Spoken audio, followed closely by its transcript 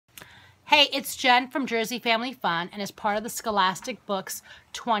Hey, it's Jen from Jersey Family Fun, and as part of the Scholastic Books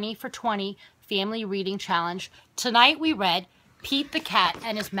 20 for 20 Family Reading Challenge, tonight we read Pete the Cat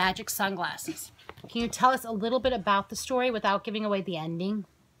and His Magic Sunglasses. Can you tell us a little bit about the story without giving away the ending?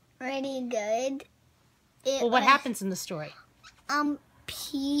 Pretty good. What happens in the story?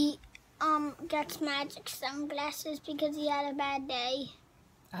 Pete gets magic sunglasses because he had a bad day.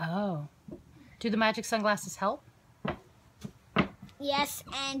 Oh. Do the magic sunglasses help? Yes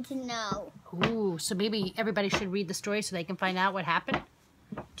and no. Ooh, so maybe everybody should read the story so they can find out what happened.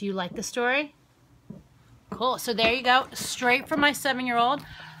 Do you like the story? Cool. So there you go. Straight from my 7-year-old.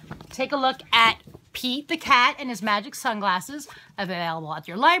 Take a look at Pete the Cat and His Magic Sunglasses, available at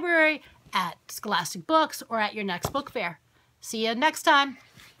your library, at Scholastic Books, or at your next book fair. See you next time.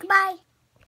 Goodbye.